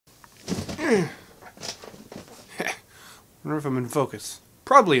Wonder if I'm in focus.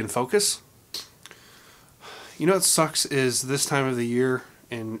 Probably in focus. You know what sucks is this time of the year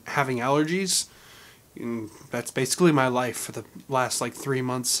and having allergies. And that's basically my life for the last like 3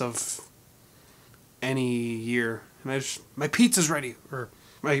 months of any year. And my pizza's ready, or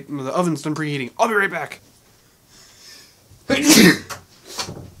the oven's done preheating. I'll be right back.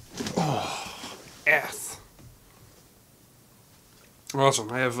 Oh, ass.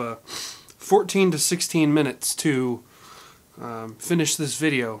 Awesome. I have 14 to 16 minutes to finish this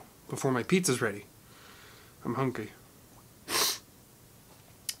video before my pizza's ready. I'm hungry.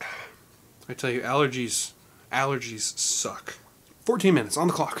 I tell you, allergies suck. 14 minutes on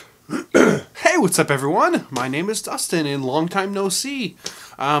the clock. Hey, what's up everyone? My name is Dustin and long time no see.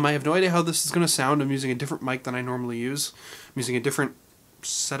 I have no idea how this is going to sound. I'm using a different mic than I normally use. I'm using a different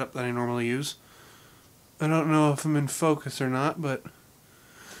setup than I normally use. I don't know if I'm in focus or not, but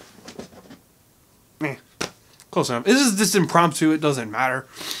close enough. This is just impromptu, it doesn't matter.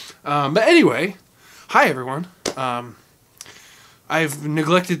 But anyway, hi everyone. I've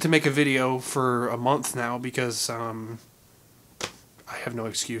neglected to make a video for a month now because I have no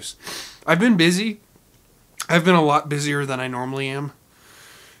excuse. I've been busy. I've been a lot busier than I normally am.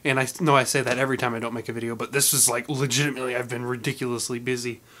 And I know I say that every time I don't make a video, but this is like legitimately I've been ridiculously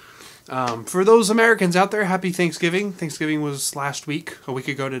busy. For those Americans out there, happy Thanksgiving. Thanksgiving was last week, a week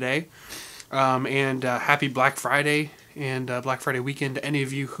ago today. And happy Black Friday and Black Friday weekend to any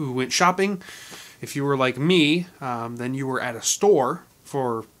of you who went shopping. If you were like me, then you were at a store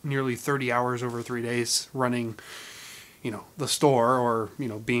for nearly 30 hours over 3 days running, the store, or,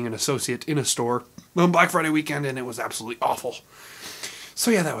 being an associate in a store on Black Friday weekend, and it was absolutely awful. So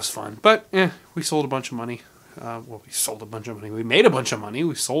yeah, that was fun. But, we sold a bunch of money. We sold a bunch of money. We made a bunch of money.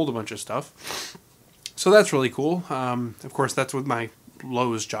 We sold a bunch of stuff. So that's really cool. Of course, that's with my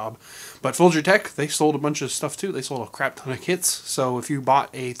Lowe's job. But Folger Tech, they sold a bunch of stuff too. They sold a crap ton of kits. So if you bought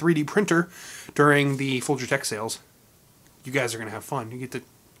a 3D printer during the Folger Tech sales, you guys are going to have fun. You get the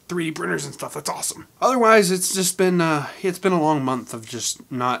 3D printers and stuff. That's awesome. Otherwise, it's just been it's been a long month of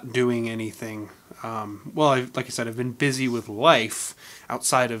just not doing anything. Like I said, I've been busy with life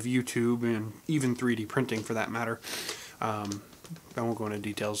outside of YouTube and even 3D printing for that matter. I won't go into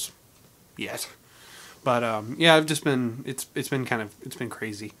details yet. But yeah, I've just been it's been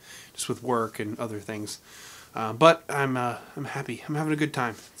crazy, just with work and other things. But I'm happy. I'm having a good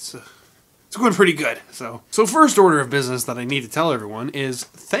time. It's going pretty good. So first order of business that I need to tell everyone is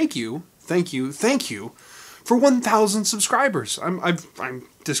thank you for 1,000 subscribers. I'm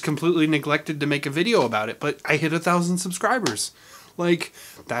just completely neglected to make a video about it, but I hit 1,000 subscribers. Like,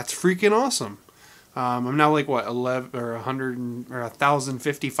 that's freaking awesome. I'm now like what,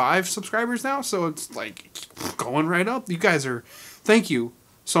 1,055 subscribers now, so it's like going right up. You guys are, thank you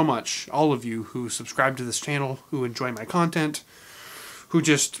so much, all of you who subscribe to this channel, who enjoy my content, who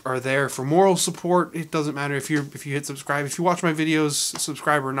just are there for moral support. It doesn't matter if you hit subscribe, if you watch my videos,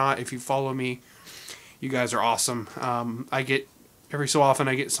 subscribe or not, if you follow me, you guys are awesome. Every so often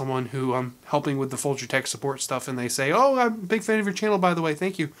I get someone who I'm helping with the Folger Tech support stuff, and they say, "Oh, I'm a big fan of your channel, by the way.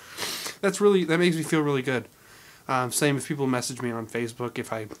 Thank you." That makes me feel really good. Same if people message me on Facebook,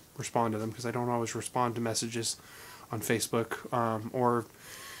 if I respond to them, because I don't always respond to messages on Facebook, or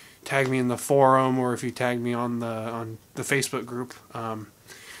tag me in the forum, or if you tag me on the Facebook group.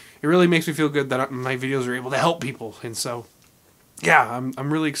 It really makes me feel good that my videos are able to help people, and so yeah,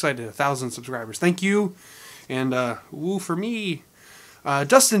 I'm really excited. 1,000 subscribers. Thank you, and woo for me.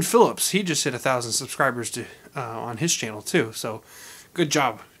 Dustin Phillips, he just hit 1,000 subscribers on his channel too. So, good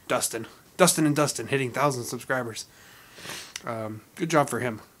job, Dustin. Dustin hitting 1,000 subscribers. Good job for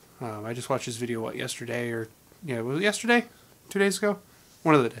him. I just watched his video yesterday, or was it yesterday? 2 days ago?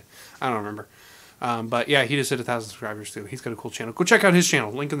 One of the day. I don't remember. But yeah, he just hit 1,000 subscribers too. He's got a cool channel. Go check out his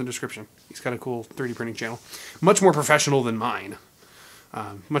channel. Link in the description. He's got a cool 3D printing channel. Much more professional than mine.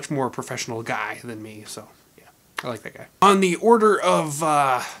 Much more professional guy than me. So. I like that guy. On the order of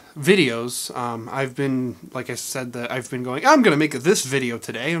videos, I've been, like I said, I've been going, I'm going to make this video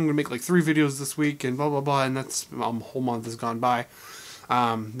today. I'm going to make like 3 videos this week and blah, blah, blah. And that's, a whole month has gone by.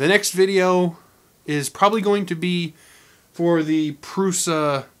 The next video is probably going to be for the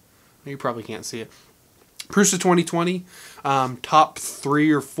Prusa, you probably can't see it, Prusa 2020, top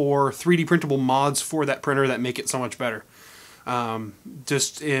 3 or 4 3D printable mods for that printer that make it so much better.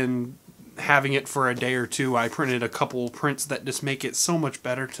 Just in having it for a day or two, I printed a couple prints that just make it so much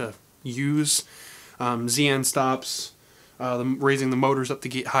better to use. Z-end stops, raising the motors up to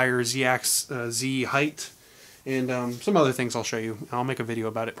get higher Z height, and some other things I'll show you. I'll make a video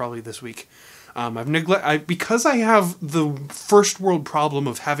about it probably this week. Because I have the first world problem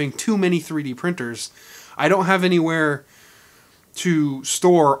of having too many 3D printers, I don't have anywhere to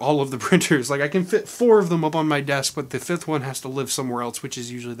store all of the printers. Like, I can fit 4 of them up on my desk, but the 5th one has to live somewhere else, which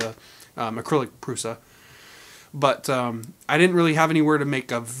is usually the acrylic Prusa. But I didn't really have anywhere to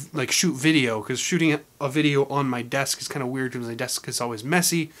make shoot video, because shooting a video on my desk is kind of weird because my desk is always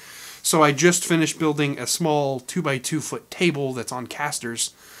messy. So I just finished building a small 2x2 foot table that's on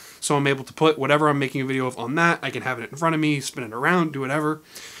casters. So I'm able to put whatever I'm making a video of on that. I can have it in front of me, spin it around, do whatever.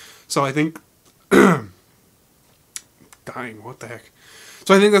 So I think... dying, what the heck?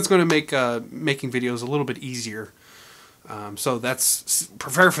 So I think that's going to make making videos a little bit easier. So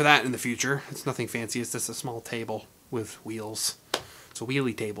prepare for that in the future. It's nothing fancy. It's just a small table with wheels. It's a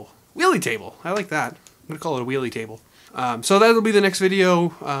wheelie table. Wheelie table. I like that. I'm going to call it a wheelie table. So that'll be the next video.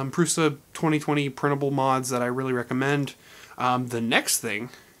 Prusa 2020 printable mods that I really recommend. The next thing...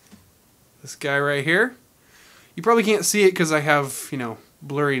 this guy right here. You probably can't see it because I have,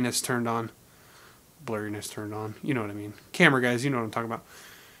 blurriness turned on. Blurriness turned on. You know what I mean. Camera guys, you know what I'm talking about.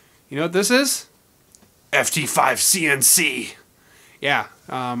 You know what this is? FT-5 CNC. Yeah,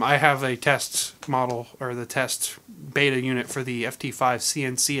 I have a test model, or the test beta unit for the FT-5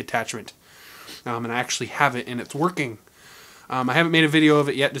 CNC attachment. And I actually have it, and it's working. I haven't made a video of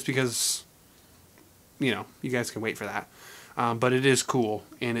it yet just because, you guys can wait for that. But it is cool,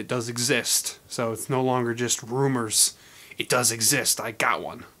 and it does exist. So it's no longer just rumors. It does exist. I got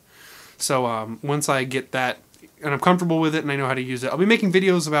one. So once I get that, and I'm comfortable with it, and I know how to use it, I'll be making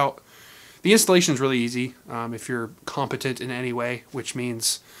videos about... The installation is really easy if you're competent in any way, which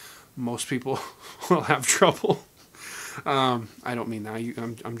means most people will have trouble. I don't mean that.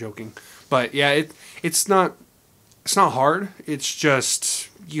 I'm joking. But yeah, it's not hard. It's just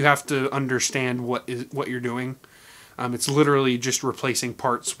you have to understand what you're doing. It's literally just replacing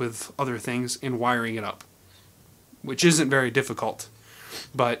parts with other things and wiring it up, which isn't very difficult.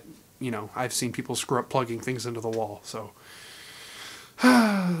 But, I've seen people screw up plugging things into the wall, so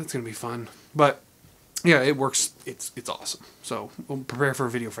it's going to be fun. But, yeah, it works. It's awesome. So we'll prepare for a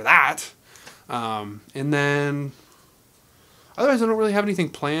video for that. And then, otherwise I don't really have anything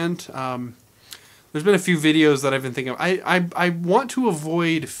planned. There's been a few videos that I've been thinking of. I want to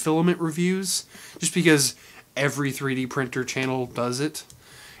avoid filament reviews just because every 3D printer channel does it.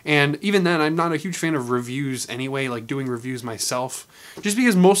 And even then, I'm not a huge fan of reviews anyway, like doing reviews myself. Just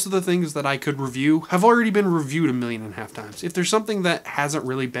because most of the things that I could review have already been reviewed 1.5 million times. If there's something that hasn't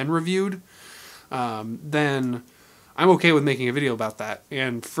really been reviewed, then I'm okay with making a video about that.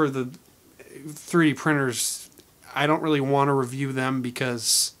 And for the 3D printers, I don't really want to review them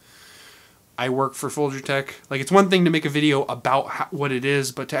because I work for Folger Tech. Like, it's one thing to make a video about what it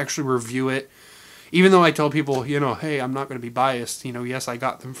is, but to actually review it, even though I tell people, hey, I'm not going to be biased. Yes, I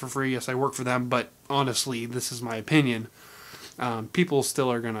got them for free. Yes, I work for them. But honestly, this is my opinion. People still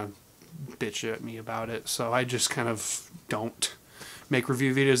are going to bitch at me about it. So I just kind of don't make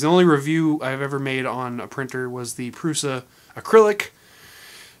review videos. The only review I've ever made on a printer was the Prusa acrylic.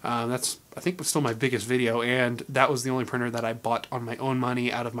 That's, I think, was still my biggest video. And that was the only printer that I bought on my own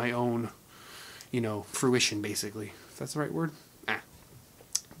money, out of my own, fruition, basically. If that's the right word.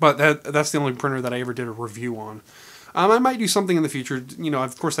 But that's the only printer that I ever did a review on. I might do something in the future.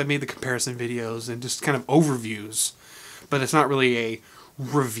 Of course, I've made the comparison videos and just kind of overviews. But it's not really a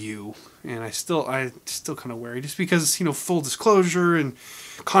review. And I still kind of worry. Just because, full disclosure and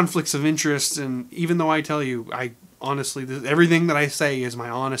conflicts of interest. And even though I tell you, honestly, everything that I say is my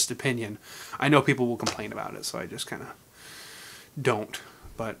honest opinion, I know people will complain about it. So I just kind of don't.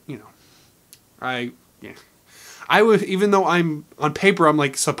 But, yeah. I would, even though I'm, on paper, I'm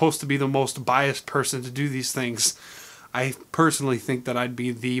like supposed to be the most biased person to do these things, I personally think that I'd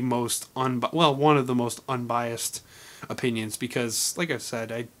be the most, one of the most unbiased opinions, because, like I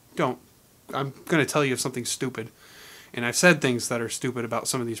said, I'm going to tell you something stupid, and I've said things that are stupid about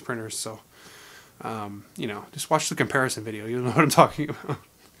some of these printers, so, just watch the comparison video, you'll know what I'm talking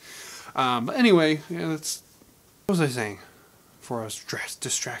about. But anyway, yeah, what was I saying before I was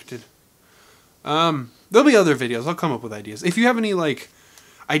distracted? There'll be other videos. I'll come up with ideas. If you have any,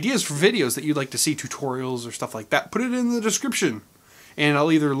 ideas for videos that you'd like to see, tutorials or stuff like that, put it in the description. And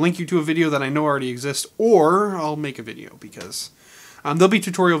I'll either link you to a video that I know already exists, or I'll make a video, because there'll be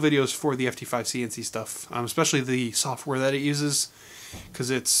tutorial videos for the FT-5 CNC stuff, especially the software that it uses, because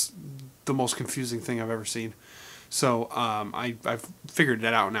it's the most confusing thing I've ever seen. So, I've figured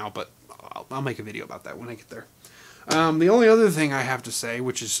it out now, but I'll make a video about that when I get there. The only other thing I have to say,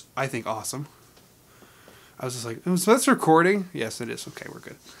 which is, I think, awesome. I was just like, so that's recording? Yes, it is. Okay, we're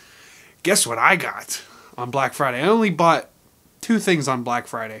good. Guess what I got on Black Friday? I only bought 2 things on Black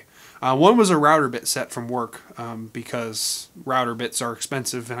Friday. One was a router bit set from work because router bits are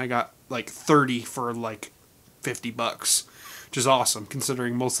expensive, and I got like 30 for like $50, which is awesome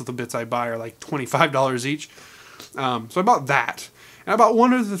considering most of the bits I buy are like $25 each. So I bought that, and I bought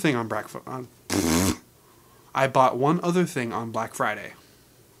one other thing on I bought one other thing on Black Friday.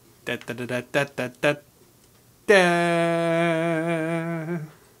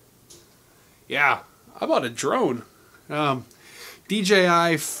 Yeah, I bought a drone.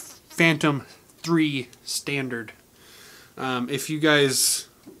 DJI Phantom 3 Standard. If you guys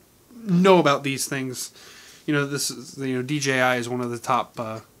know about these things, you know this is DJI is one of the top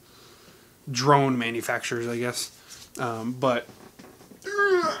drone manufacturers, I guess. But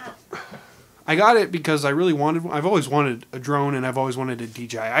I got it because I've always wanted a drone, and I've always wanted a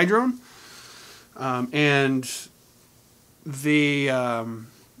DJI drone. And this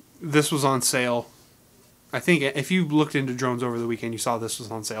was on sale. I think if you looked into drones over the weekend, you saw this was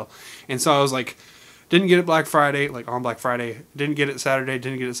on sale. And so I was like, didn't get it Black Friday, like on Black Friday. Didn't get it Saturday,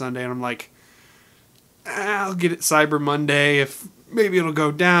 didn't get it Sunday. And I'm like, I'll get it Cyber Monday if maybe it'll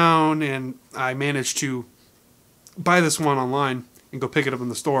go down. And I managed to buy this one online and go pick it up in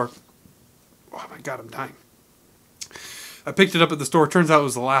the store. Oh my God, I'm dying. I picked it up at the store. Turns out it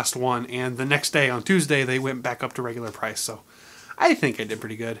was the last one. And the next day, on Tuesday, they went back up to regular price. So I think I did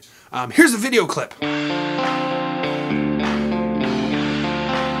pretty good. Here's a video clip.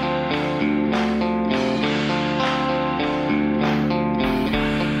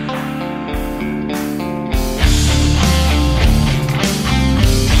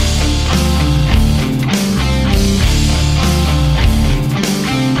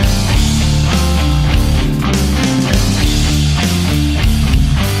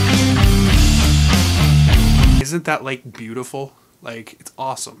 Isn't that lake beautiful? Like, it's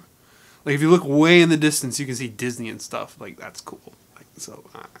awesome. Like, if you look way in the distance, you can see Disney and stuff. Like, that's cool. Like, so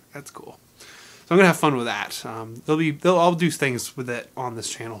that's cool. So I'm gonna have fun with that. I'll do things with it on this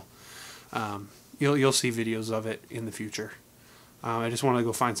channel. You'll see videos of it in the future. I just want to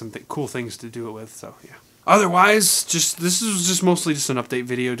go find some cool things to do it with. So yeah. Otherwise, this is just mostly just an update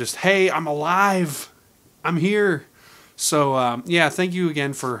video. Just, hey, I'm alive. I'm here. So yeah, thank you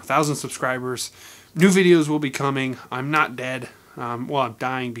again for 1,000 subscribers. New videos will be coming. I'm not dead. Well, I'm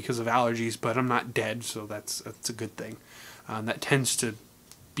dying because of allergies, but I'm not dead, so that's a good thing. That tends to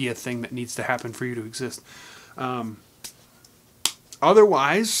be a thing that needs to happen for you to exist.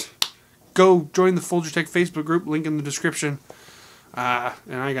 Otherwise, go join the Folger Tech Facebook group, link in the description. And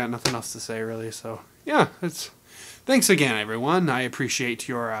I got nothing else to say, really, so yeah, thanks again, everyone. I appreciate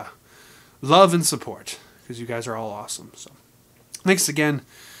your love and support, because you guys are all awesome. So thanks again.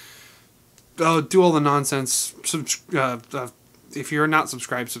 Do all the nonsense. If you're not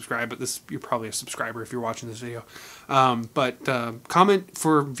subscribed, subscribe. But you're probably a subscriber if you're watching this video. Comment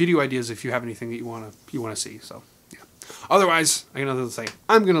for video ideas if you have anything that you wanna see. So yeah. Otherwise, I got nothing to say.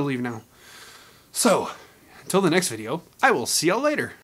 I'm gonna leave now. So until the next video, I will see y'all later.